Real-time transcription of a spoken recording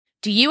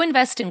Do you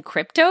invest in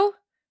crypto?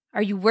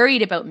 Are you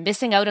worried about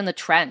missing out on the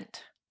trend?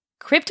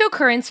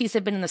 Cryptocurrencies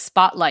have been in the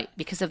spotlight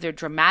because of their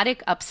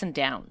dramatic ups and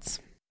downs.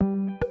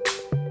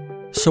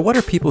 So what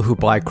are people who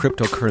buy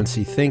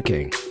cryptocurrency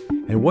thinking?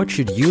 And what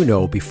should you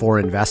know before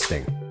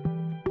investing?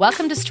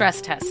 Welcome to Stress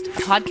Test,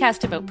 a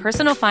podcast about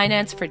personal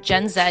finance for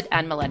Gen Z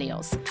and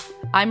millennials.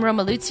 I'm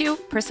Roma,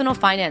 personal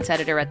finance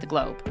editor at The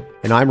Globe.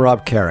 And I'm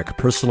Rob Carrick,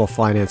 personal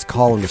finance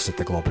columnist at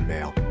The Globe and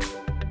Mail.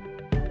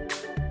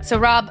 So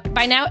Rob,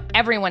 by now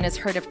everyone has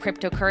heard of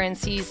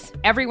cryptocurrencies.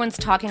 Everyone's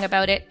talking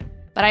about it.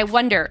 But I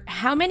wonder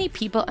how many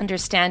people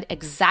understand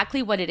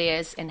exactly what it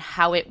is and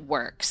how it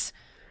works.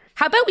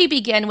 How about we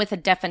begin with a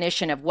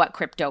definition of what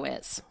crypto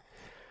is?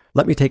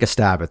 Let me take a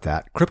stab at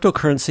that.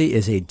 Cryptocurrency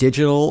is a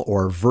digital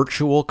or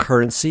virtual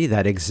currency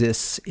that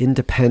exists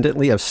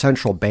independently of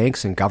central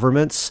banks and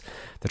governments.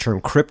 The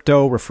term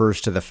crypto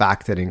refers to the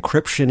fact that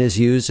encryption is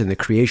used in the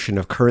creation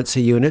of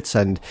currency units,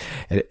 and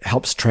it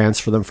helps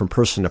transfer them from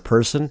person to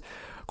person.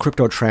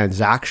 Crypto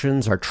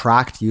transactions are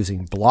tracked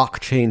using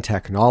blockchain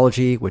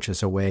technology, which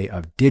is a way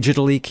of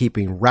digitally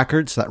keeping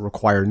records that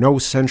require no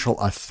central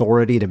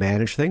authority to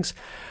manage things.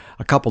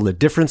 A couple of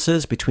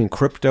differences between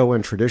crypto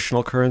and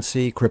traditional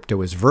currency.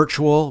 Crypto is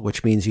virtual,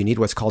 which means you need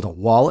what's called a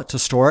wallet to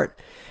store it.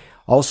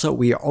 Also,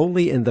 we are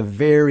only in the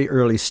very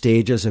early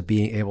stages of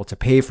being able to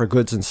pay for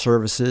goods and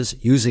services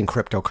using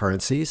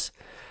cryptocurrencies.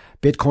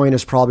 Bitcoin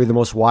is probably the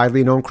most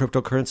widely known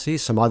cryptocurrency.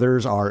 Some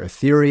others are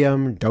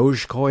Ethereum,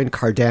 Dogecoin,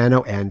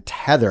 Cardano, and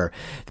Tether.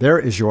 There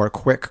is your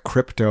quick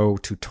crypto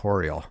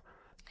tutorial.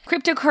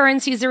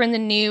 Cryptocurrencies are in the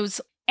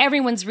news.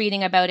 Everyone's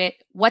reading about it.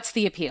 What's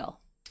the appeal?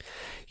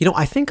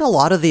 I think a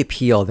lot of the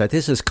appeal that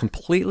this is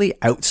completely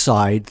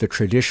outside the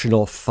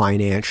traditional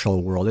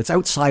financial world. It's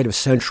outside of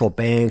central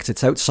banks.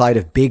 It's outside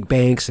of big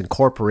banks and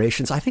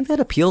corporations. I think that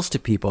appeals to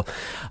people.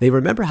 They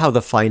remember how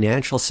the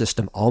financial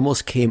system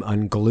almost came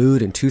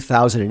unglued in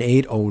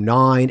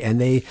 2008-09, and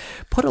they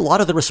put a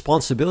lot of the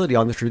responsibility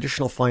on the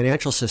traditional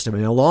financial system.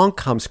 And along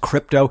comes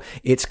crypto.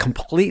 It's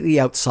completely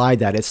outside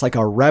that. It's like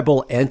a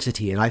rebel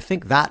entity. And I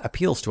think that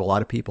appeals to a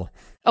lot of people.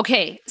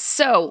 Okay,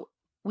 so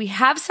we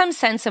have some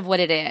sense of what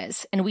it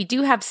is, and we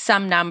do have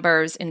some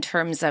numbers in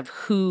terms of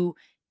who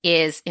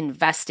is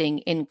investing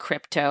in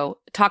crypto.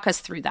 Talk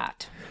us through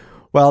that.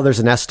 Well, there's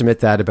an estimate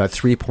that about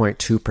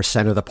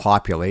 3.2% of the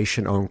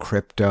population own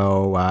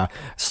crypto.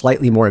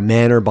 Slightly more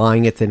men are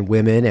buying it than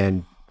women,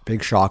 and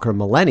big shocker,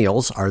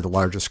 millennials are the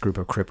largest group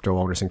of crypto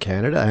owners in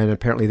Canada, and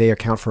apparently they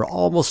account for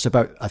almost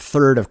about a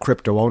third of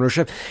crypto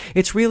ownership.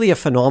 It's really a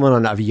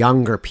phenomenon of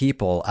younger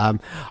people. A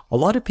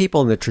lot of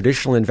people in the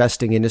traditional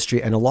investing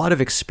industry and a lot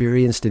of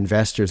experienced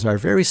investors are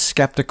very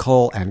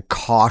skeptical and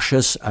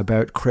cautious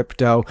about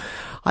crypto.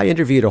 I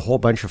interviewed a whole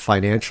bunch of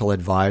financial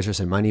advisors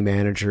and money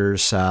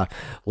managers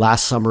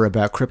last summer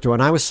about crypto,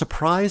 and I was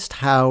surprised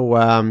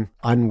how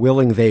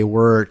unwilling they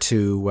were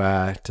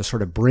to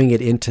sort of bring it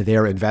into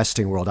their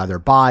investing world, either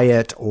buy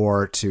it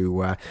or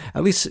to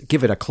at least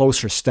give it a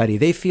closer study.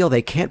 They feel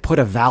they can't put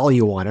a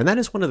value on it. And that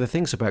is one of the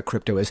things about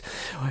crypto is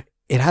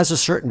it has a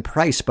certain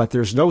price, but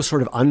there's no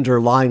sort of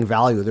underlying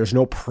value. There's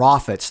no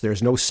profits.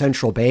 There's no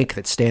central bank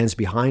that stands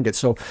behind it.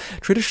 So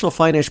traditional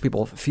finance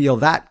people feel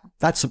that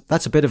that's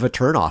a bit of a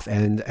turnoff,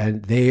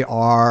 and they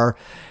are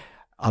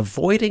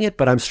avoiding it.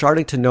 But I'm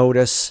starting to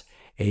notice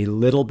a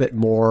little bit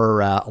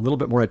more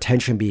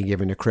attention being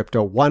given to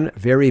crypto. One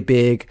very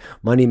big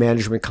money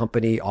management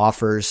company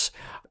offers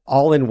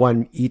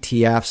all-in-one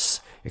ETFs,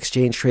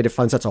 exchange-traded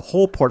funds. That's a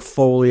whole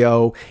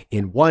portfolio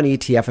in one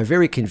ETF, a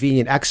very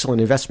convenient, excellent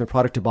investment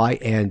product to buy.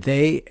 And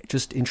they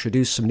just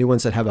introduced some new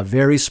ones that have a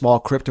very small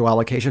crypto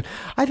allocation.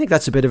 I think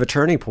that's a bit of a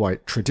turning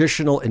point.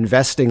 Traditional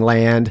investing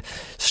land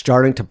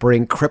starting to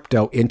bring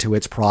crypto into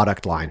its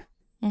product line.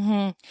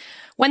 Mm-hmm.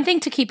 One thing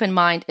to keep in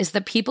mind is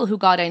the people who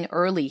got in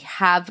early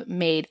have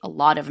made a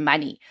lot of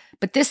money,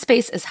 but this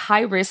space is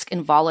high risk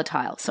and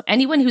volatile. So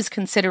anyone who's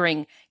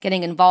considering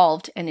getting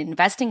involved and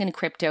investing in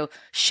crypto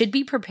should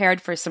be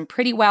prepared for some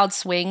pretty wild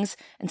swings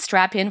and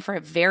strap in for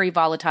a very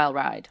volatile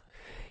ride.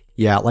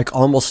 Yeah, like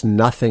almost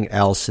nothing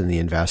else in the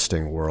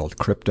investing world,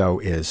 crypto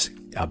is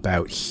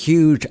about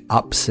huge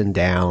ups and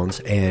downs,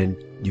 and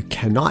you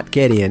cannot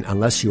get in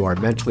unless you are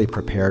mentally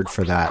prepared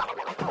for that.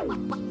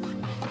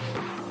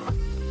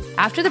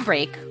 After the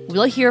break,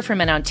 we'll hear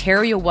from an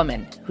Ontario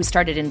woman who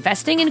started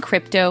investing in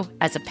crypto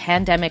as a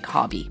pandemic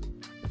hobby.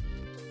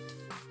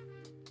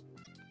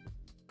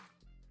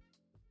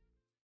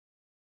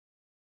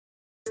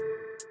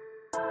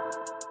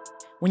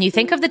 When you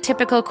think of the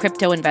typical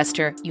crypto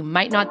investor, you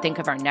might not think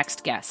of our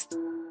next guest.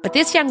 But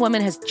this young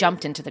woman has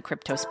jumped into the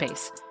crypto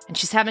space, and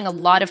she's having a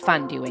lot of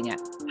fun doing it.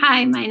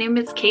 Hi, my name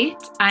is Kate.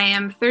 I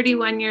am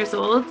 31 years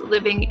old,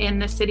 living in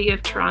the city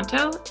of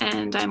Toronto,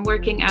 and I'm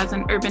working as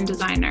an urban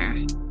designer.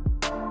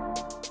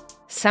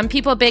 Some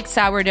people baked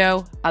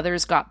sourdough,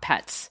 others got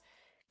pets.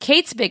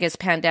 Kate's biggest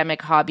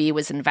pandemic hobby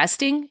was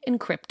investing in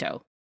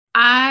crypto.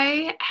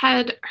 I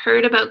had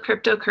heard about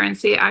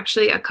cryptocurrency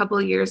actually a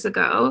couple years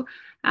ago.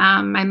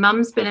 My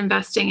mom's been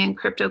investing in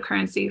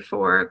cryptocurrency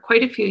for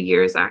quite a few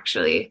years,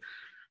 actually.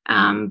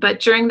 But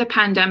during the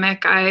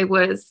pandemic, I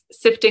was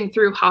sifting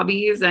through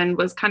hobbies and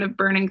was kind of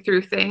burning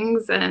through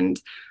things. And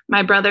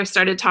my brother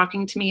started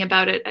talking to me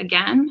about it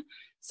again.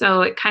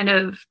 So it kind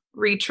of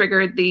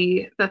re-triggered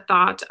the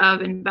thought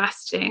of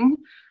investing.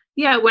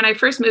 Yeah, when I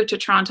first moved to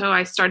Toronto,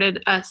 I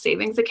started a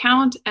savings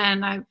account,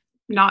 and I've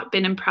not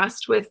been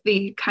impressed with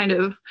the kind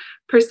of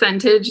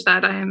percentage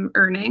that I'm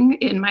earning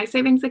in my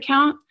savings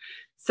account.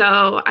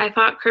 So I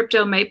thought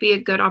crypto might be a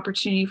good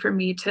opportunity for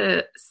me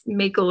to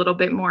make a little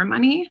bit more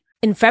money.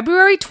 In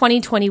February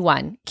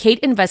 2021, Kate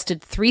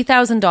invested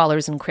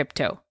 $3,000 in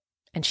crypto,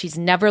 and she's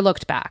never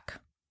looked back.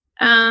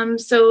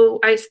 So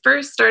I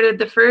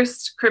the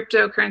first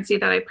cryptocurrency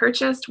that I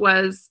purchased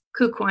was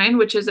KuCoin,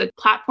 which is a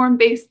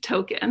platform-based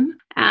token.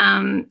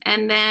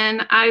 And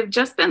then I've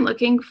just been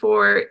looking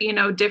for,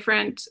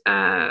 different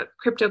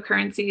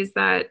cryptocurrencies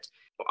that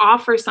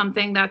offer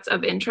something that's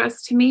of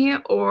interest to me,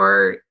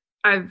 or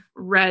I've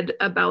read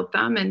about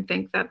them and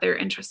think that they're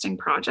interesting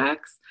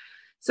projects.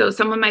 So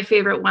some of my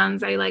favorite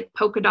ones, I like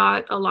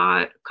Polkadot a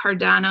lot.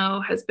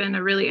 Cardano has been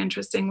a really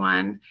interesting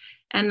one.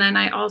 And then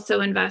I also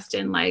invest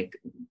in like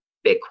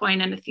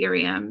Bitcoin and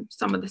Ethereum,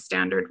 some of the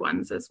standard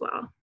ones as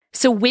well.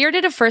 So where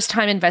did a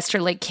first-time investor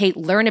like Kate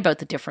learn about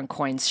the different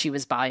coins she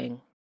was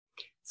buying?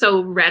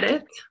 So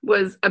Reddit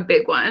was a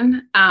big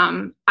one.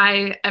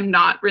 I am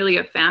not really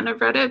a fan of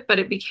Reddit, but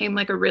it became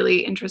like a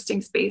really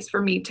interesting space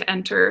for me to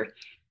enter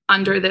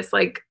under this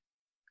like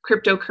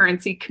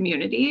cryptocurrency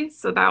community.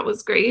 So that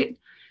was great.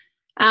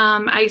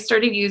 I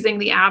started using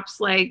the apps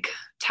like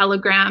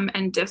Telegram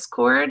and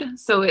Discord.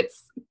 So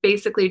it's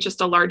basically just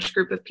a large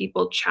group of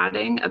people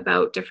chatting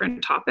about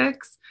different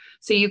topics.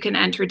 So you can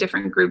enter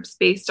different groups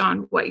based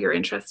on what you're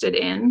interested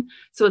in.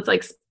 So it's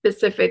like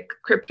specific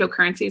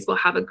cryptocurrencies will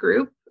have a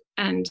group,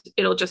 and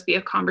it'll just be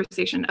a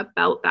conversation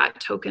about that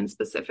token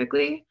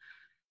specifically.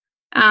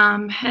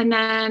 And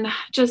then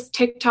just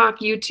TikTok,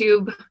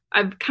 YouTube,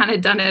 I've kind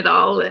of done it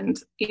all and,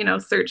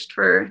 searched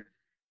for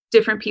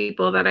different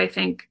people that I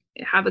think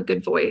have a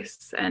good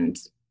voice and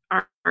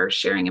are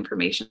sharing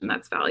information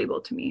that's valuable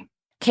to me.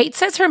 Kate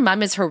says her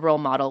mom is her role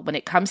model when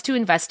it comes to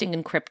investing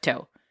in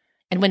crypto.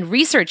 And when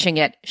researching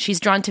it, she's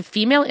drawn to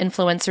female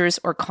influencers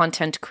or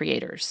content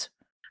creators.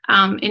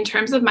 In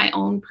terms of my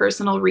own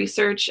personal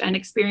research and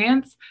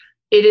experience,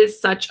 it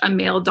is such a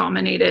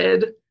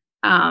male-dominated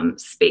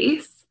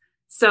space.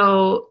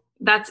 So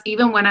that's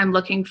even when I'm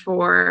looking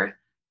for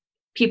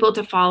people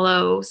to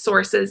follow,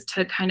 sources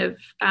to kind of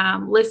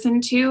listen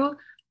to,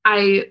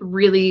 I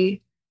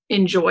really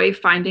enjoy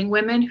finding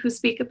women who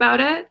speak about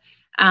it.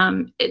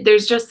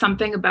 There's just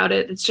something about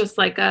it. It's just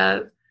like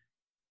a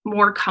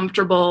more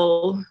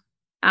comfortable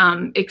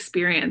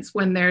experience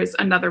when there's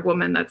another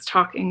woman that's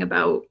talking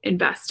about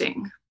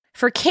investing.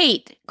 For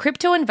Kate,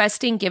 crypto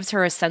investing gives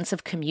her a sense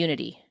of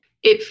community.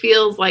 It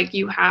feels like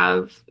you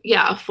have,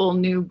 a full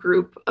new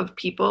group of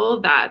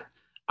people that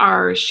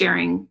are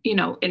sharing,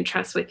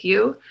 interests with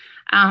you.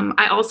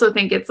 I also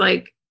think it's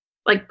like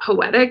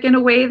poetic in a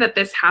way that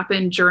this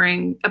happened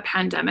during a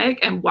pandemic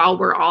and while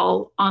we're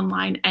all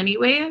online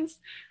anyways,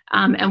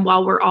 and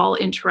while we're all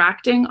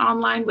interacting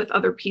online with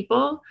other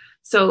people.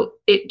 So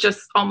it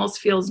just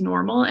almost feels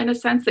normal in a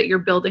sense that you're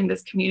building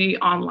this community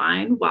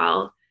online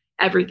while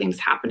everything's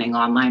happening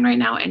online right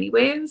now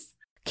anyways.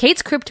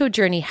 Kate's crypto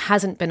journey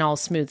hasn't been all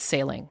smooth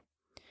sailing.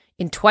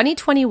 In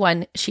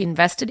 2021, she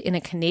invested in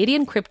a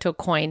Canadian crypto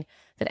coin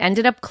that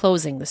ended up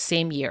closing the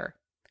same year.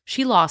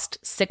 She lost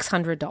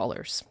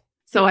 $600.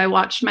 So I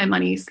watched my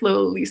money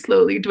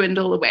slowly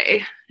dwindle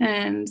away.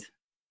 And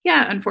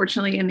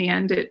unfortunately, in the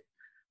end,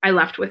 I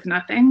left with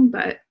nothing,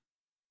 but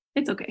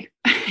it's okay.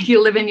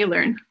 You live and you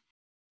learn.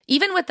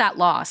 Even with that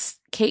loss,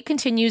 Kate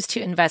continues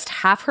to invest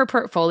half her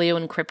portfolio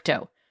in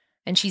crypto,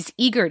 and she's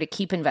eager to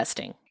keep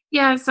investing.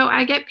 Yeah, so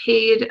I get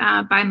paid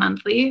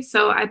bi-monthly.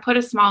 So I put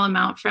a small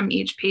amount from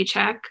each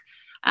paycheck.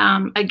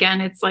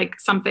 Again, it's like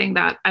something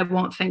that I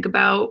won't think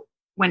about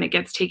when it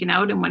gets taken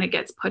out and when it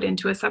gets put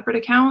into a separate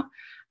account.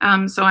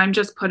 So I'm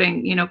just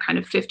putting, kind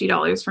of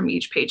 $50 from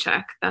each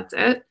paycheck. That's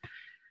it.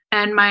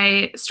 And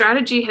my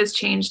strategy has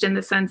changed in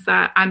the sense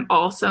that I'm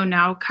also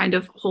now kind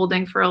of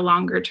holding for a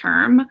longer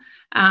term.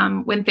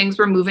 When things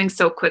were moving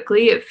so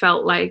quickly, it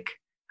felt like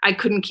I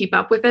couldn't keep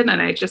up with it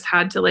and I just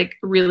had to like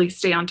really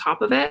stay on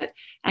top of it.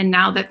 And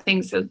now that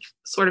things have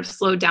sort of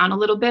slowed down a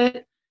little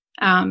bit,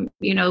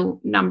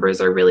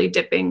 numbers are really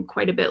dipping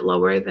quite a bit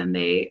lower than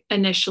they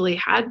initially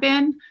had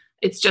been.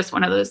 It's just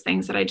one of those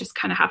things that I just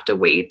kind of have to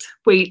wait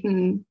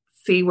and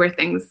see where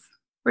things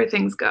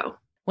go.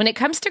 When it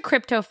comes to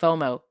crypto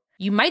FOMO,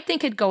 you might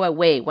think it'd go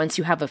away once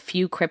you have a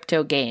few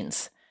crypto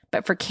gains.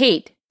 But for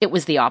Kate, it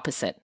was the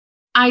opposite.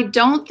 I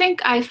don't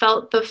think I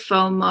felt the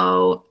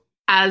FOMO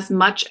as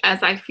much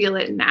as I feel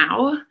it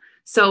now.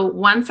 So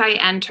once I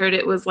entered,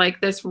 it was like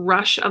this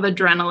rush of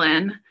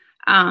adrenaline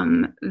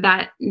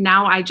that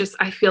now I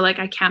feel like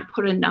I can't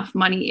put enough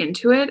money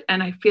into it.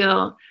 And I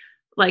feel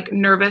like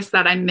nervous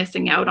that I'm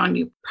missing out on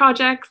new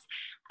projects.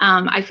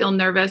 I feel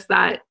nervous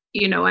that,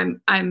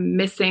 I'm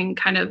missing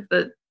kind of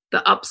the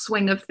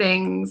upswing of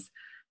things.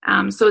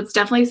 So it's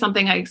definitely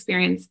something I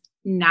experienced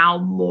now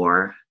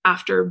more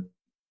after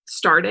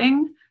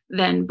starting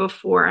than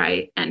before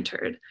I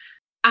entered.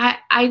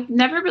 I've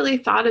never really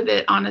thought of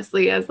it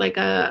honestly as like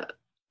a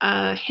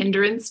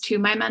hindrance to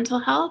my mental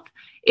health.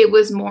 It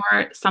was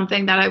more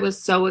something that I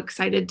was so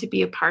excited to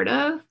be a part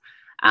of.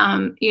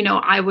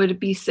 I would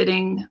be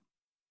sitting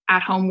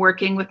at home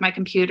working with my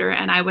computer,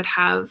 and I would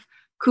have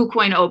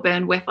KuCoin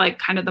open with like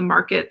kind of the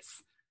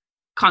markets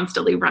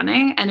constantly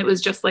running. And it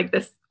was just like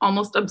this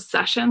almost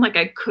obsession. Like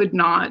I could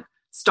not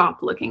stop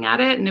looking at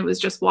it. And it was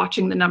just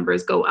watching the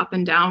numbers go up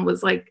and down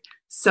was like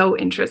so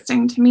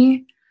interesting to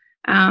me.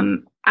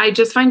 I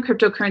just find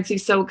cryptocurrency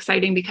so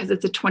exciting because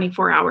it's a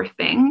 24-hour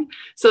thing.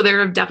 So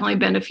there have definitely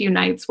been a few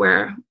nights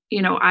where,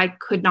 I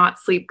could not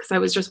sleep because I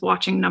was just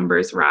watching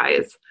numbers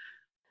rise.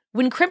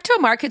 When crypto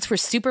markets were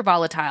super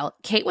volatile,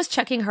 Kate was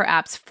checking her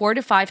apps 4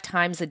 to 5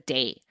 times a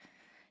day.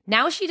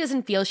 Now she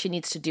doesn't feel she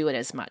needs to do it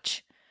as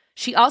much.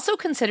 She also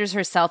considers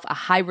herself a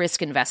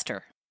high-risk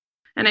investor.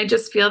 And I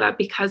just feel that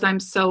because I'm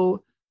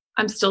still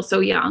so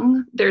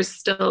young, there's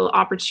still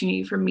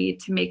opportunity for me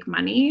to make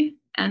money.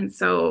 And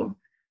so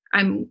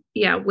I'm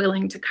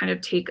willing to kind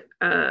of take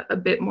a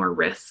bit more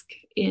risk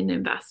in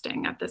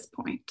investing at this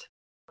point.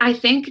 I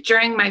think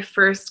during my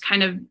first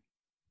kind of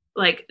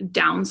like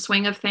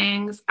downswing of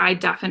things, I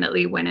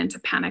definitely went into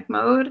panic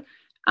mode.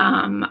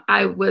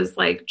 I was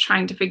like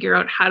trying to figure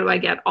out how do I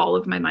get all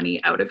of my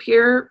money out of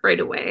here right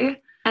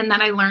away. And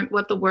then I learned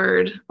what the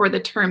word or the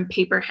term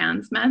paper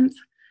hands meant,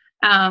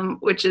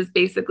 which is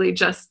basically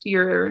just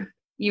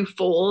you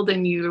fold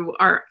and you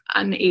are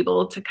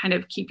unable to kind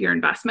of keep your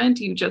investment.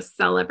 You just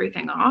sell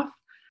everything off.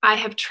 I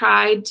have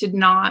tried to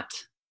not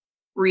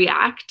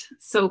react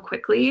so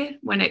quickly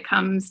when it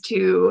comes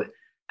to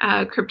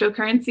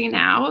cryptocurrency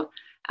now.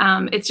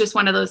 It's just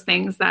one of those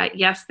things that,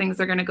 yes, things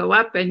are going to go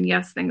up and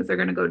yes, things are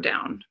going to go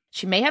down.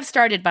 She may have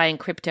started buying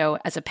crypto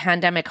as a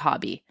pandemic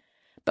hobby,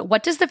 but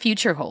what does the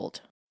future hold?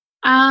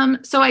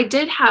 So I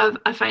did have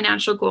a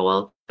financial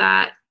goal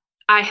that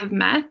I have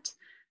met.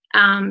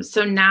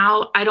 So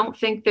now I don't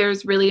think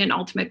there's really an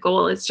ultimate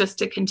goal. It's just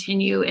to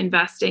continue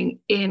investing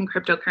in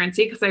cryptocurrency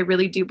because I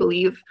really do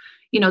believe,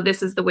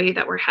 this is the way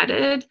that we're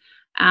headed.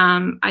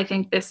 I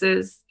think this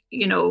is,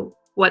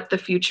 what the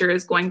future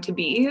is going to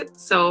be.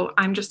 So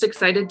I'm just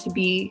excited to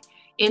be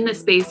in the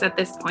space at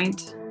this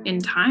point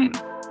in time.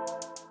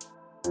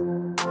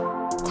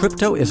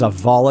 Crypto is a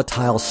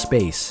volatile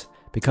space.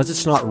 Because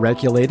it's not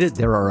regulated,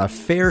 there are a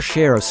fair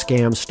share of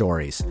scam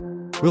stories.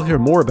 We'll hear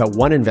more about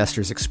one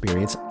investor's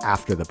experience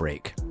after the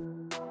break.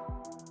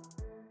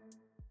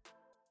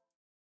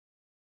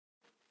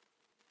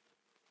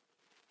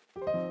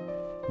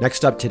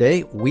 Next up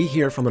today, we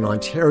hear from an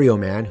Ontario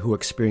man who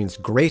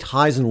experienced great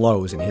highs and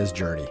lows in his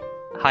journey.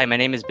 Hi, my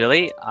name is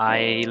Billy.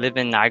 I live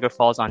in Niagara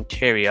Falls,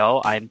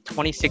 Ontario. I'm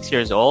 26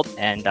 years old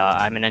and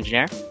I'm an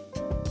engineer.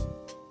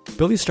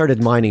 Billy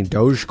started mining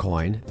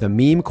Dogecoin, the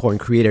meme coin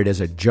created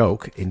as a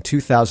joke, in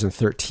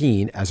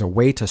 2013 as a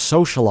way to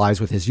socialize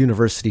with his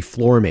university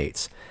floor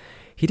mates.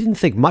 He didn't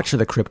think much of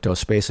the crypto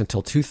space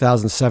until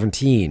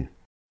 2017.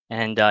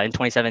 And in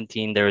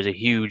 2017, there was a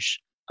huge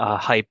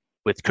hype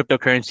with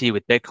cryptocurrency,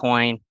 with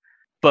Bitcoin.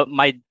 But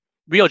my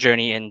real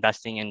journey in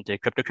investing into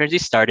cryptocurrency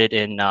started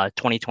in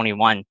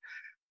 2021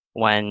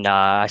 when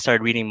I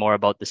started reading more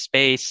about the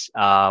space,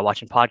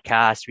 watching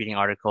podcasts, reading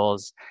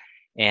articles.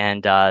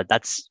 And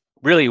that's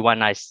really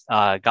when I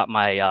got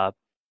my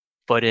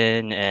foot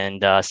in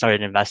and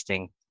started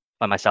investing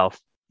by myself,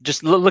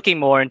 just looking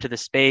more into the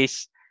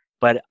space.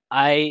 But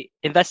I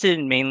invested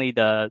in mainly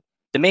the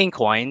main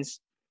coins,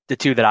 the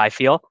two that I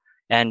feel.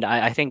 And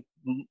I think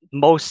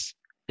most,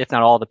 if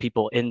not all, the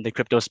people in the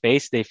crypto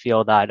space, they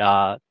feel that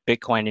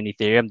Bitcoin and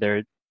Ethereum,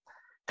 they're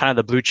kind of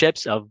the blue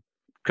chips of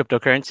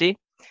cryptocurrency.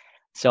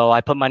 So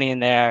I put money in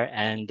there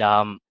and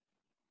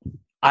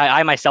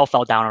I myself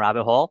fell down a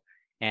rabbit hole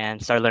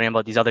and started learning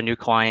about these other new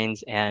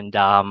coins. And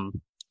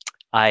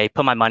I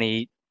put my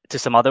money to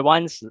some other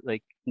ones,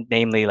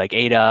 namely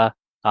ADA,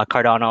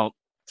 Cardano,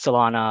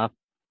 Solana,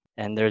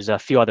 and there's a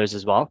few others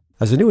as well.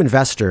 As a new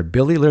investor,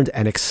 Billy learned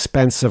an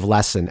expensive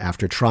lesson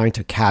after trying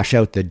to cash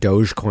out the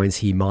Dogecoins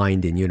he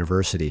mined in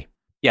university.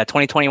 Yeah,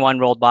 2021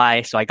 rolled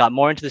by, so I got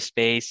more into the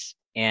space,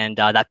 and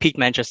that piqued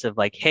my interest of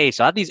hey,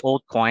 so I have these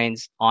old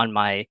coins on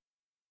my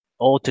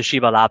old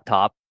Toshiba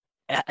laptop.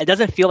 It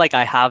doesn't feel like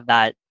I have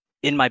that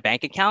in my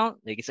bank account.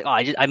 It's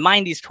I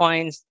mined these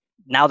coins,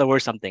 now they're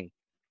worth something.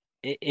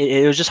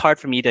 It was just hard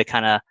for me to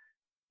kind of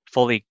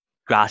fully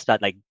grasp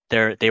that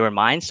they were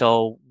mine.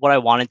 So what I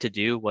wanted to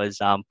do was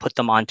put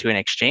them onto an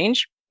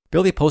exchange.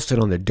 Billy posted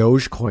on the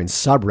Dogecoin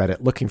subreddit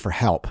looking for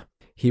help.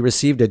 He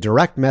received a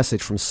direct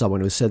message from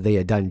someone who said they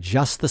had done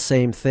just the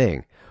same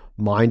thing,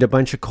 mined a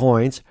bunch of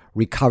coins,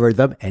 recovered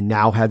them, and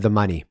now had the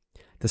money.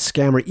 The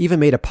scammer even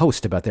made a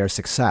post about their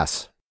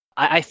success.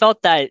 I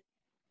felt that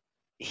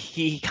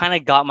he kind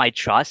of got my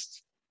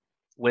trust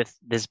with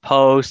this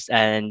post,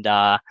 and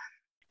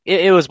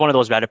it was one of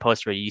those Reddit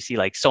posts where you see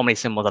so many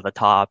symbols at the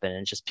top, and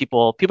it's just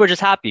people are just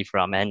happy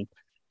from, and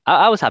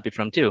I was happy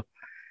from too.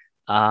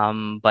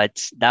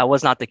 But that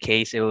was not the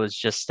case. It was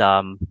just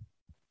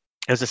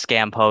it it was a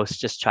scam post,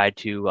 just tried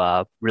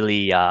to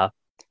really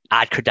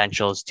add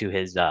credentials to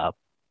his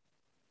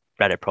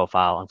Reddit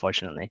profile,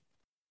 unfortunately.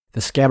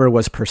 The scammer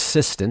was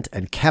persistent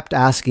and kept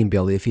asking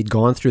Billy if he'd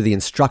gone through the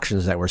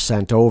instructions that were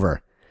sent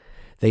over.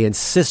 They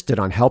insisted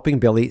on helping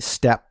Billy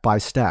step by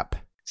step.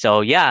 So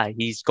yeah,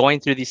 he's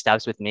going through these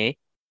steps with me.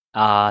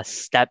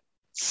 Step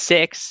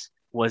 6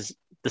 was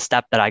the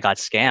step that I got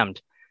scammed.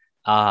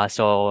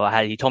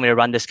 He told me to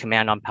run this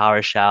command on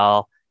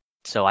PowerShell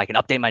so I can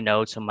update my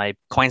nodes so my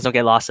coins don't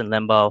get lost in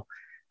limbo.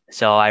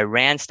 So I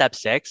ran step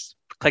 6,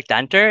 clicked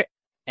enter,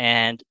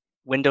 and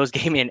Windows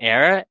gave me an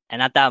error.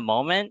 And at that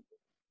moment,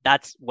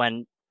 that's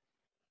when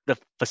the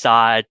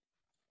facade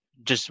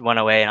just went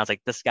away. And I was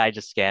like, this guy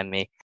just scammed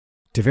me.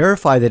 To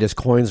verify that his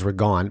coins were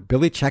gone,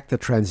 Billy checked the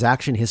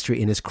transaction history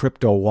in his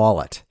crypto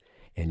wallet.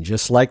 And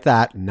just like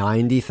that,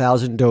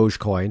 90,000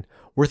 Dogecoin,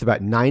 worth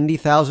about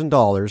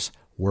 $90,000,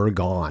 were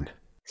gone.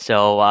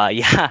 So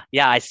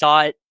I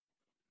saw it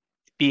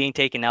being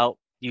taken out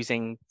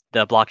using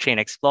the blockchain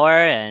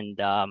explorer. And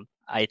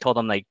I told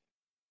him like,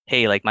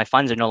 hey, like my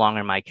funds are no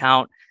longer in my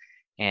account.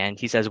 And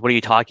he says, what are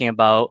you talking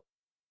about?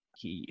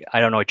 I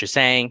don't know what you're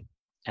saying.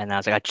 And I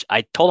was like,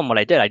 I told him what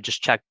I did. I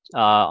just checked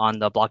on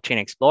the blockchain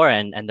explorer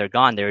and they're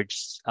gone. They were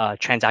just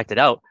transacted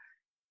out.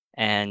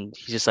 And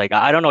he's just like,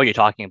 I don't know what you're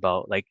talking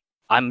about. Like,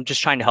 I'm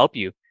just trying to help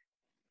you.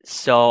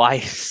 So I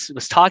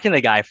was talking to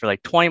the guy for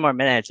like 20 more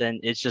minutes and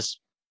it's just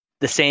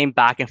the same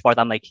back and forth.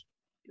 I'm like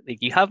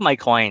you have my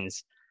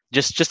coins.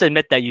 Just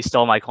admit that you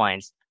stole my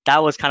coins.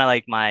 That was kind of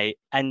like my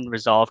end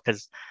resolve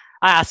because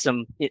I asked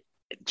him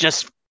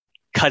just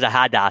because I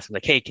had to ask him,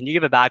 like, hey, can you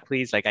give it back,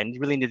 please? Like, I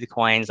really need the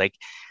coins. Like,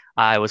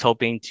 I was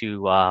hoping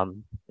to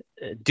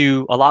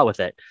do a lot with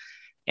it.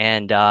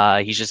 And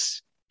he's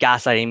just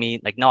gaslighting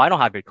me, like, no, I don't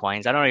have your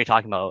coins. I don't know what you're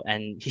talking about.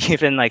 And he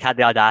even like had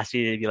the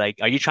audacity to be like,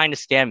 are you trying to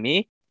scam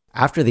me?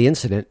 After the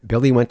incident,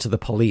 Billy went to the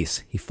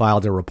police. He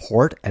filed a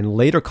report and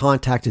later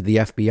contacted the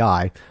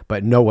FBI,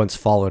 but no one's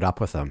followed up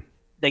with him.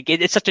 Like,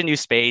 it's such a new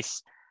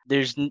space.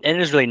 There's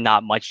really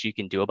not much you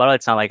can do about it.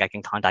 It's not like I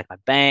can contact my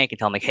bank and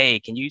tell them like, hey,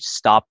 can you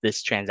stop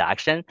this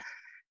transaction?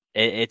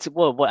 It's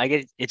I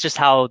guess it's just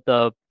how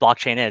the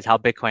blockchain is, how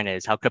Bitcoin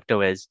is, how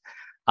crypto is.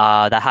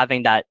 That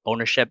having that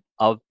ownership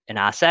of an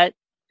asset,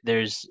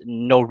 there's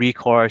no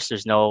recourse.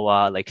 There's no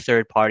like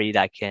third party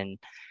that can,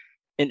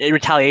 in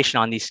retaliation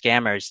on these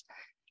scammers,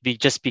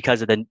 just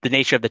because of the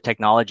nature of the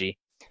technology.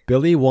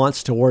 Billy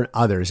wants to warn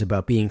others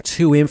about being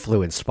too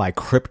influenced by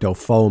crypto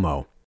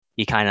FOMO.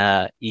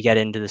 You get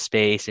into the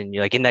space and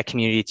you're like in that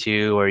community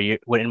too, or you're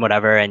in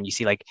whatever, and you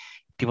see like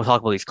people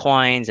talk about these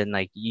coins and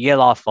like you get a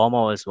lot of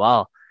FOMO as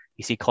well.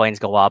 You see coins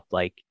go up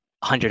like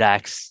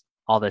 100x,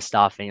 all this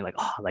stuff, and you're like,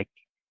 oh, like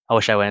I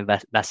wish I would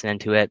invested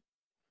into it.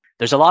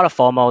 There's a lot of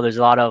FOMO. There's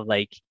a lot of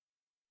like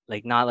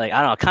not like,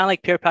 I don't know, kind of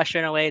like peer pressure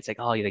in a way. It's like,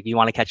 oh, you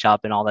want to catch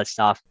up and all that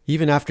stuff.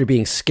 Even after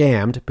being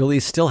scammed, Billy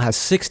still has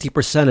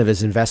 60% of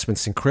his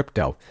investments in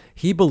crypto.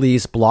 He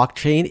believes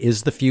blockchain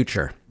is the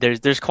future.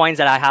 There's coins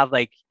that I have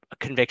like a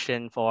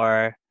conviction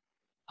for,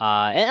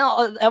 and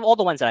all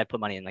the ones that I put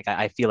money in, like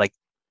I feel like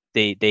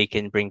they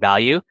can bring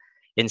value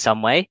in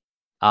some way.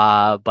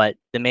 But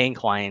the main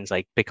coins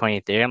like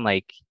Bitcoin, Ethereum,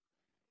 like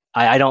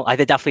I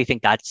definitely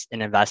think that's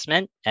an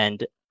investment,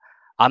 and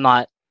I'm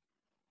not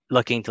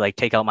looking to like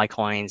take out my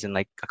coins in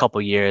like a couple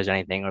of years or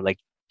anything, or like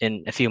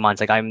in a few months.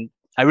 Like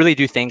I really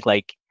do think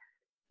like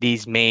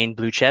these main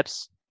blue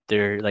chips,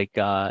 they're like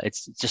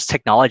it's just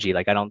technology.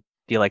 Like I don't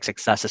feel like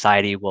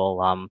society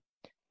will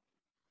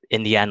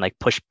in the end like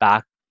push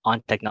back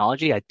on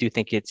technology. I do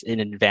think it's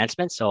an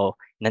advancement. So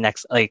in the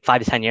next like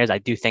 5 to 10 years, I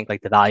do think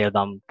like the value of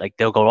them, like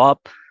they'll go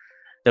up.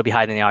 They'll be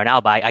higher than they are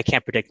now, but I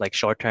can't predict like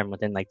short term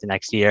within like the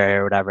next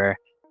year or whatever.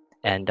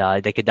 And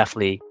they could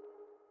definitely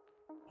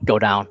go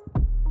down.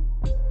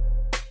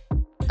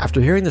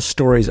 After hearing the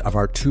stories of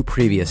our two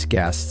previous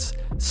guests,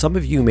 some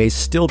of you may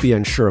still be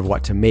unsure of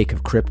what to make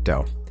of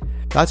crypto.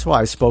 That's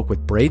why I spoke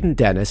with Braden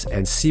Dennis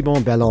and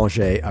Simon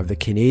Belanger of the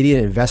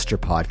Canadian Investor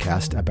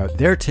Podcast about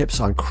their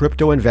tips on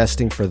crypto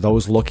investing for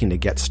those looking to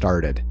get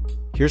started.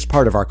 Here's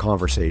part of our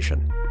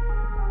conversation.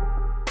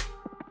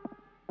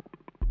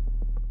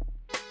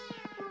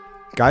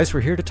 Guys,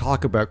 we're here to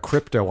talk about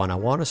crypto, and I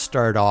want to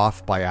start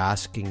off by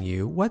asking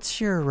you, what's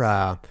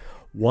your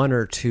one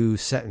or two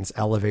sentence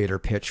elevator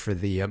pitch for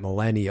the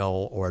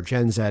millennial or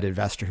Gen Z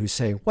investor who's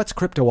saying, what's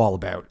crypto all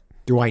about?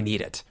 Do I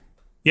need it?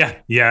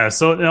 Yeah.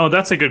 So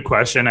that's a good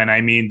question. And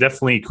I mean,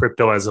 definitely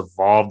crypto has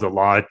evolved a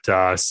lot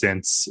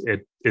since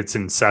its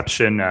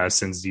inception,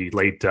 since the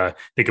late, I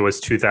think it was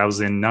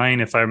 2009,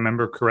 if I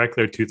remember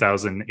correctly, or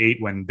 2008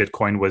 when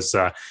Bitcoin was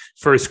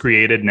first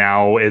created.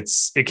 Now it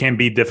can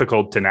be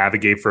difficult to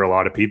navigate for a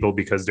lot of people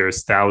because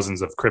there's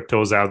thousands of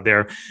cryptos out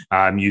there.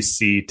 You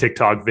see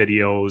TikTok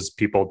videos,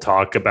 people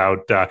talk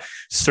about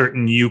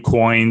certain new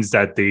coins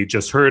that they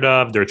just heard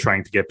of. They're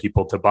trying to get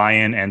people to buy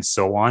in and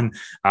so on.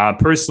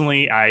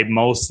 Personally, I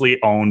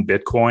mostly own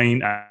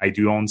Bitcoin. I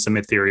do own some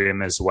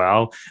Ethereum as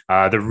well.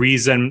 The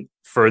reason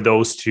for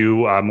those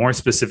two, more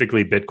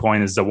specifically,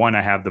 Bitcoin is the one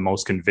I have the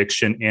most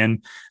conviction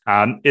in.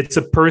 It's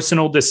a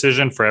personal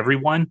decision for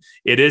everyone.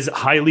 It is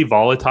highly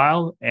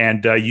volatile,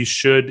 and you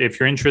should, if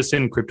you're interested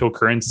in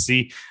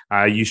cryptocurrency,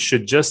 you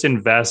should just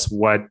invest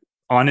what,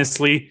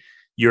 honestly,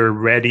 you're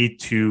ready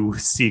to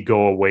see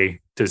go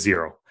away to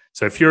zero.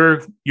 So if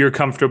you're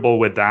comfortable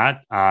with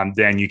that,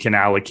 then you can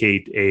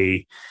allocate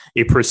a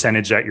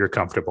percentage that you're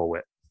comfortable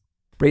with.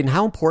 Braden,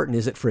 how important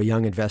is it for a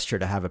young investor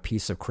to have a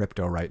piece of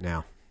crypto right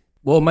now?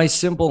 Well, my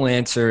simple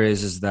answer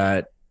is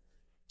that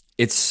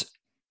it's,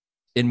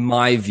 in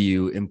my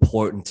view,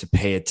 important to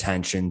pay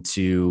attention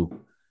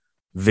to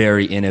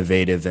very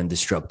innovative and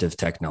disruptive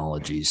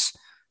technologies.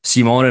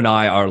 Simon and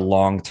I are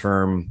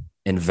long-term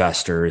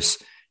investors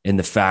in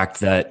the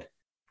fact that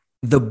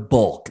the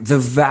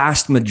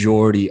vast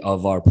majority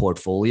of our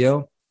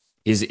portfolio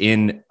is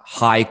in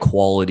high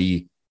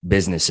quality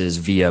businesses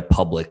via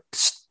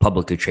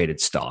publicly traded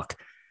stock.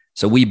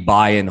 So we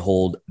buy and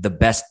hold the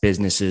best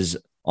businesses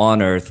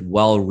on earth,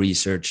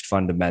 well-researched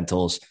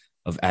fundamentals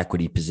of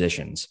equity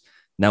positions.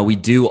 Now, we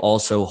do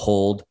also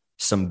hold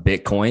some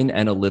Bitcoin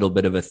and a little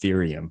bit of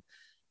Ethereum.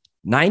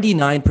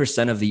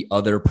 99% of the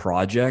other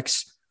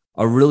projects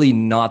are really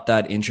not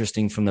that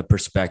interesting from the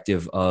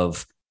perspective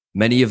of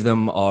many of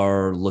them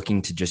are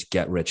looking to just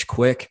get rich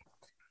quick.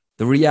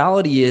 The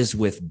reality is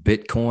with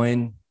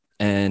Bitcoin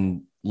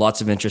and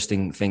lots of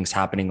interesting things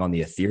happening on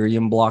the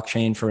Ethereum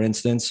blockchain, for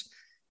instance,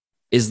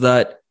 is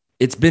that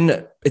it's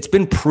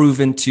been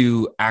proven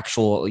to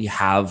actually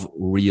have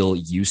real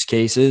use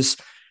cases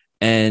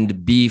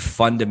and be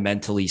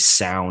fundamentally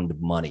sound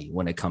money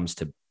when it comes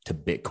to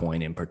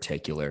Bitcoin in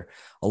particular.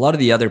 A lot of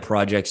the other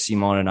projects,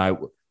 Simon and I,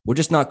 we're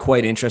just not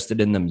quite interested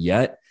in them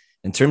yet.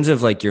 In terms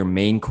of like your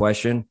main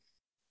question,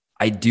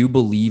 I do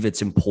believe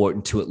it's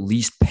important to at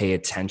least pay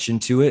attention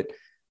to it.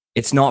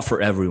 It's not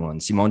for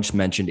everyone. Simon just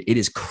mentioned it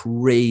is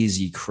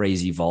crazy,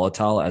 crazy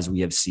volatile, as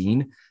we have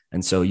seen.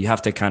 And so you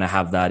have to kind of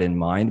have that in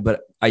mind.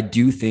 But I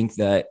do think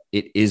that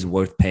it is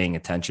worth paying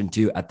attention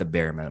to at the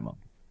bare minimum.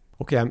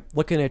 Okay, I'm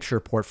looking at your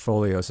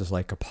portfolios as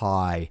like a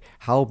pie.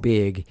 How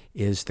big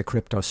is the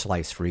crypto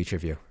slice for each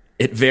of you?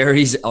 It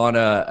varies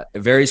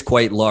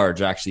quite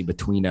large, actually,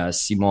 between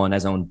us. Simon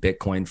has owned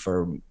Bitcoin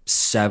for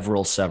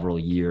several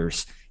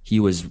years. He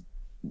was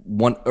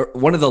one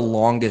of the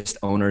longest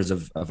owners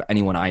of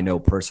anyone I know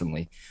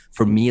personally.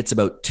 For me, it's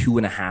about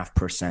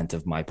 2.5%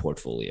 of my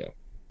portfolio.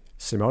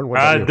 Simon, what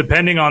about you?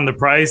 Depending on the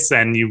price,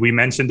 and we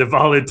mentioned the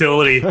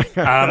volatility,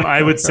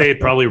 I would say it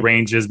probably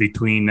ranges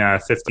between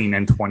 15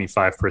 and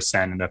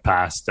 25% in the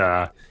past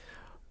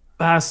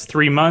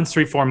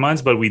 3-4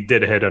 months, but we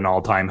did hit an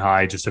all-time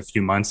high just a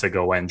few months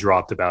ago and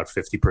dropped about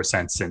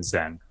 50% since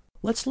then.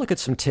 Let's look at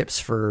some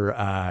tips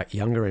for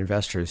younger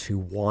investors who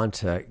want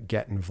to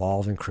get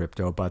involved in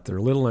crypto, but they're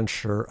a little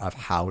unsure of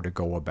how to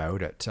go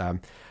about it.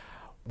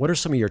 What are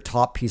some of your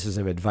top pieces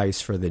of advice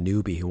for the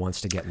newbie who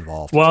wants to get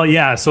involved? Well,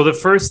 yeah. So the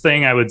first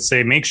thing I would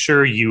say, make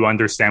sure you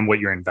understand what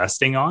you're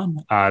investing on.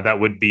 That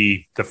would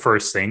be the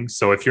first thing.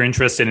 So if you're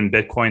interested in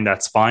Bitcoin,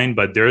 that's fine.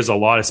 But there's a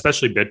lot,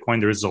 especially Bitcoin,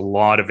 there's a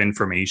lot of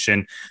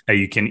information that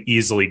you can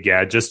easily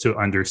get just to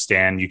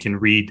understand. You can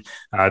read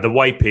the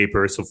white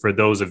paper. So for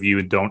those of you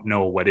who don't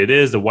know what it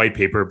is, the white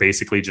paper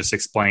basically just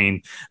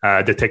explain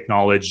the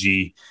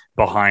technology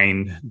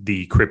behind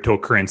the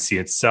cryptocurrency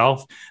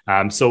itself.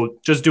 So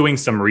just doing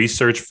some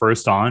research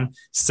first on.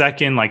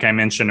 Second, like I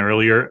mentioned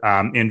earlier,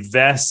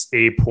 invest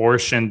a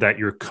portion that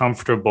you're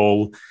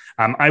comfortable.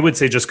 I would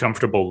say just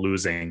comfortable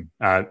losing.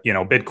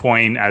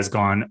 Bitcoin has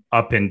gone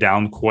up and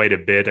down quite a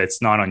bit.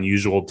 It's not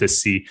unusual to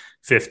see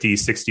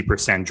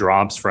 50-60%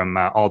 drops from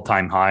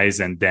all-time highs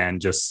and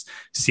then just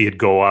see it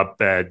go up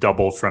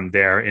double from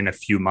there in a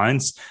few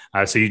months.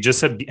 So you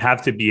just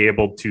have to be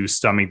able to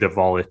stomach the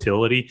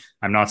volatility.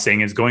 I'm not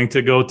saying it's going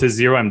to go to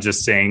zero. I'm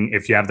just saying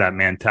if you have that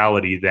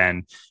mentality,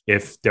 then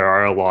if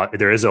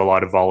there is a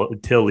lot of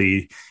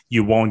volatility,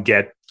 you won't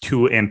get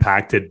too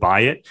impacted by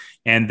it.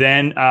 And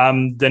then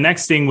the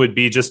next thing would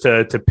be just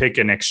to pick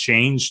an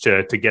exchange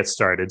to get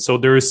started. So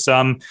there's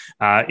some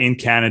in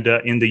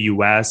Canada, in the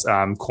US,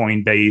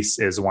 Coinbase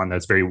is one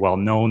that's very well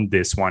known.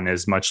 This one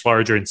is much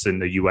larger. It's in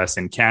the US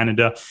and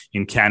Canada.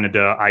 In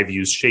Canada, I've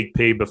used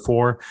ShakePay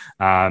before,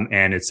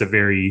 and it's a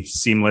very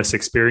seamless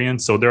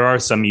experience. So there are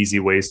some easy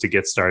ways to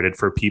get started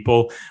for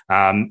people.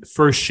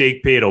 For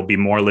ShakePay, it'll be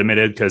more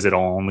limited because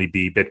it'll only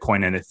be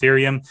Bitcoin and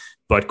Ethereum.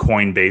 But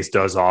Coinbase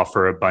does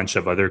offer a bunch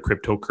of other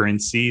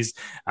cryptocurrencies.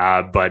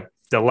 But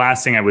the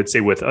last thing I would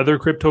say with other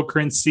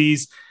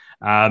cryptocurrencies,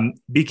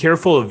 be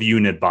careful of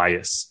unit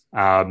bias.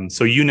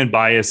 So unit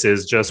bias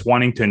is just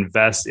wanting to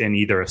invest in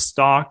either a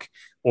stock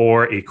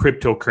or a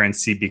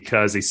cryptocurrency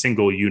because a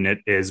single unit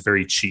is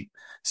very cheap.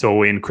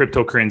 So in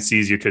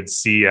cryptocurrencies, you could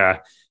see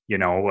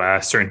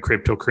certain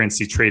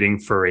cryptocurrency trading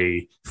for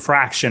a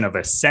fraction of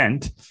a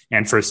cent.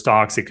 And for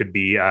stocks, it could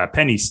be a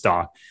penny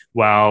stock.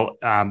 Well,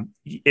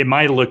 it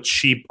might look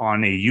cheap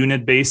on a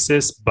unit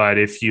basis, but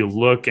if you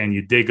look and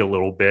you dig a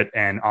little bit,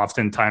 and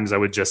oftentimes I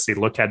would just say,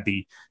 look at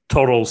the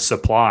total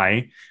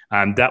supply,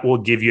 that will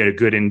give you a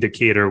good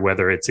indicator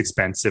whether it's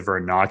expensive or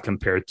not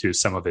compared to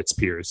some of its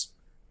peers.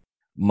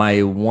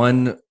 My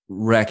one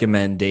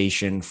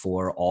recommendation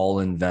for all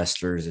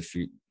investors, if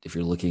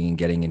you're looking and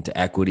getting into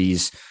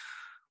equities,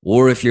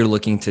 or if you're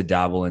looking to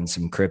dabble in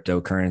some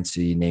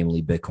cryptocurrency,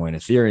 namely Bitcoin,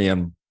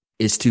 Ethereum,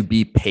 is to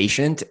be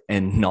patient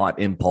and not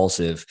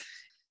impulsive.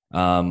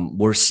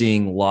 We're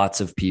seeing lots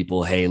of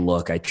people, hey,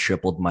 look, I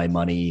tripled my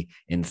money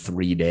in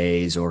 3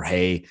 days, or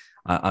hey,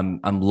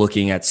 I'm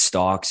looking at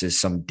stocks as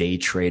some day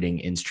trading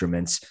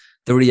instruments.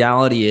 The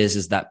reality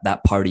is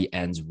that party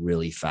ends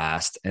really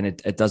fast, and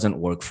it doesn't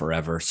work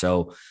forever.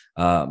 So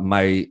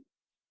my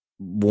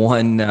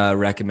one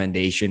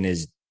recommendation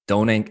is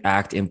don't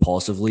act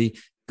impulsively.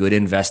 Good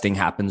investing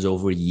happens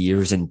over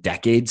years and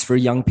decades for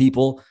young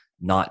people,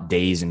 not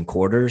days and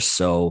quarters.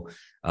 So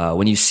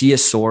when you see a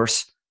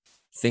source,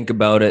 think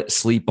about it,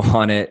 sleep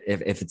on it.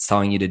 If it's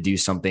telling you to do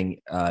something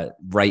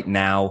right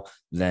now,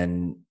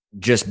 then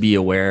just be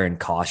aware and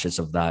cautious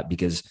of that,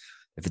 because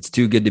if it's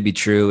too good to be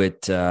true,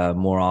 it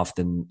more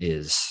often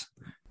is.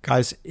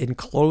 Guys, in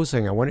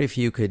closing, I wonder if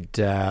you could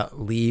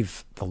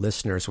leave the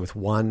listeners with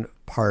one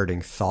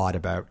parting thought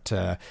about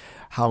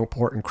how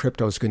important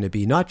crypto is going to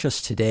be, not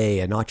just today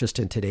and not just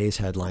in today's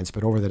headlines,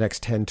 but over the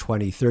next 10,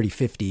 20, 30,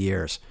 50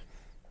 years.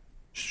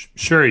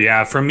 Sure.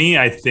 Yeah. For me,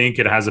 I think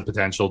it has a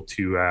potential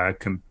to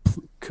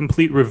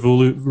complete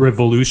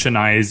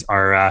revolutionize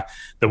our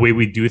the way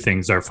we do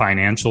things, our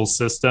financial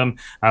system.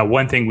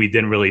 One thing we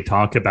didn't really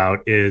talk about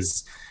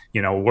is,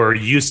 we're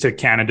used to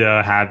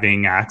Canada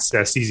having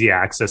easy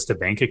access to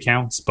bank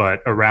accounts, but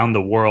around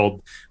the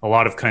world, a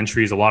lot of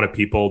countries, a lot of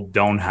people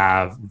don't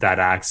have that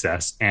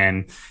access.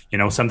 And,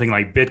 something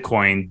like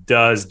Bitcoin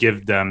does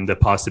give them the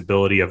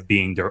possibility of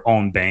being their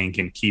own bank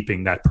and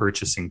keeping that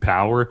purchasing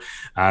power.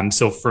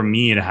 So for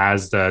me, it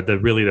has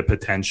the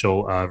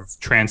potential of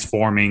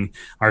transforming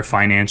our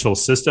financial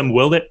system.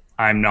 Will it?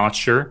 I'm not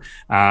sure.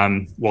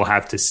 We'll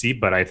have to see,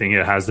 but I think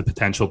it has the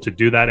potential to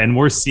do that. And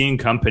we're seeing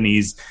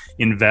companies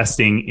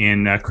investing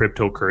in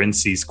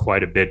cryptocurrencies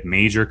quite a bit,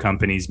 major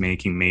companies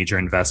making major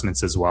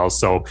investments as well.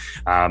 So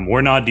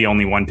we're not the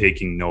only one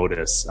taking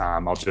notice.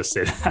 I'll just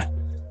say that.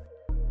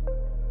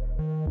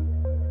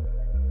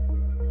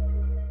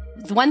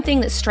 The one thing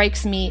that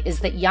strikes me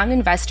is that young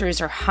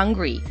investors are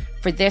hungry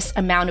for this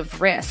amount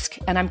of risk,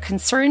 and I'm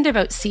concerned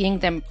about seeing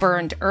them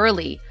burned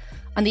early.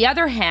 On the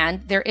other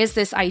hand, there is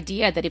this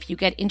idea that if you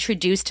get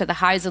introduced to the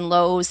highs and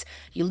lows,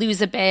 you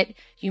lose a bit,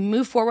 you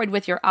move forward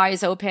with your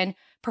eyes open,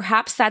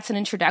 perhaps that's an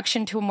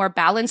introduction to a more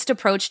balanced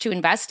approach to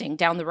investing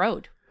down the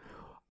road.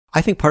 I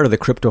think part of the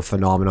crypto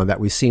phenomenon that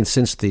we've seen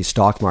since the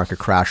stock market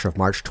crash of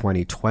March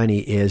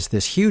 2020 is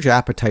this huge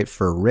appetite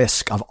for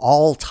risk of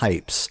all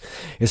types.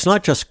 It's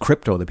not just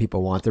crypto that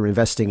people want. They're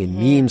investing in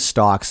meme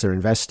stocks. They're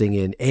investing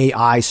in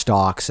AI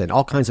stocks and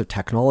all kinds of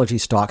technology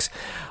stocks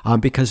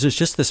because there's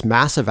just this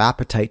massive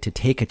appetite to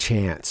take a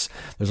chance.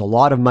 There's a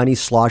lot of money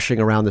sloshing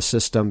around the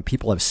system.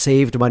 People have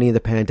saved money in the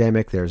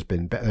pandemic. There's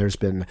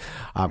been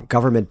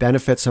government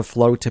benefits have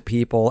flowed to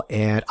people.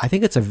 And I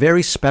think it's a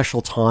very special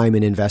time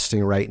in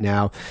investing right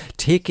now.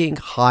 Taking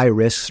high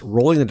risks,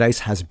 rolling the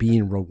dice has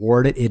been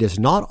rewarded. It is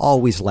not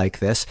always like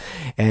this,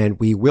 and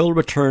we will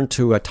return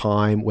to a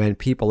time when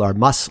people are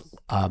much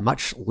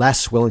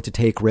less willing to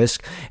take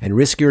risk, and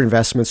riskier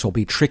investments will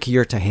be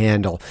trickier to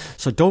handle.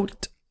 So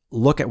don't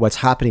look at what's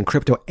happening in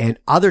crypto and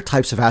other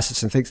types of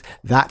assets and things.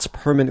 That's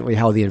permanently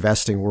how the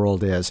investing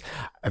world is.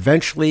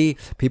 Eventually,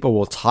 people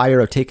will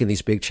tire of taking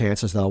these big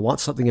chances. They'll want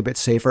something a bit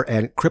safer,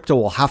 and crypto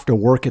will have to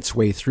work its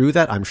way through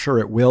that. I'm sure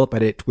it will,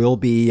 but it'll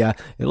be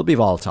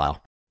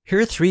volatile. Here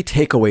are 3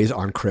 takeaways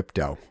on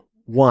crypto.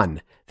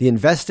 1, the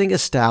investing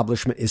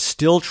establishment is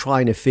still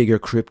trying to figure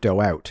crypto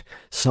out.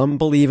 Some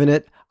believe in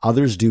it,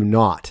 others do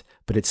not,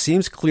 but it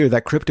seems clear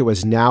that crypto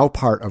is now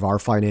part of our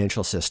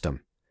financial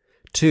system.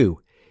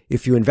 2,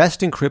 if you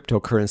invest in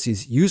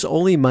cryptocurrencies, use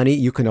only money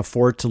you can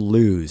afford to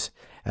lose.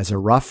 As a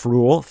rough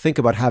rule, think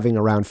about having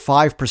around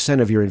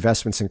 5% of your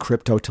investments in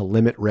crypto to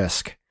limit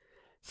risk.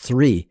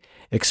 3,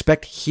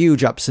 expect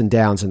huge ups and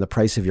downs in the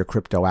price of your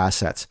crypto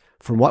assets.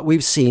 From what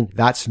we've seen,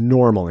 that's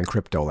normal in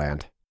crypto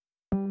land.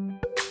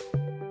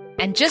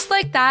 And just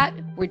like that,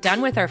 we're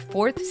done with our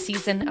 4th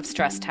season of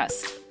Stress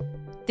Test.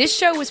 This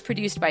show was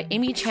produced by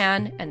Amy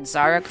Chan and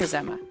Zara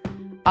Kozema.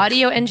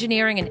 Audio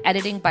engineering and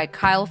editing by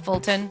Kyle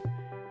Fulton.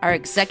 Our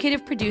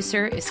executive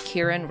producer is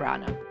Kieran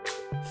Rana.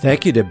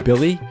 Thank you to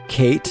Billy,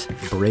 Kate,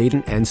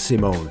 Braden, and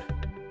Simone.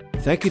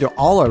 Thank you to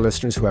all our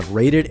listeners who have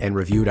rated and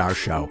reviewed our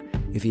show.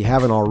 If you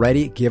haven't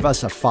already, give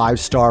us a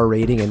 5-star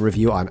rating and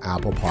review on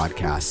Apple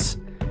Podcasts.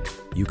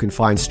 You can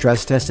find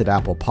Stress Test at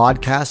Apple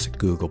Podcasts,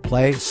 Google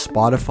Play,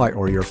 Spotify,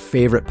 or your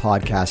favorite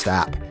podcast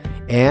app.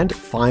 And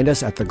find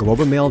us at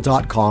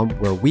theglobalmail.com,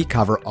 where we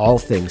cover all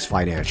things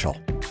financial.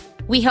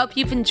 We hope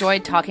you've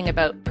enjoyed talking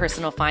about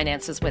personal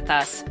finances with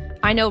us.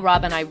 I know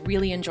Rob and I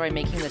really enjoy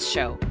making this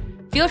show.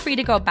 Feel free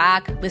to go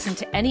back, listen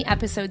to any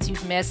episodes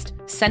you've missed,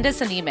 send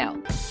us an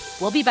email.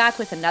 We'll be back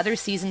with another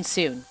season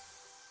soon.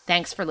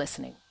 Thanks for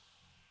listening.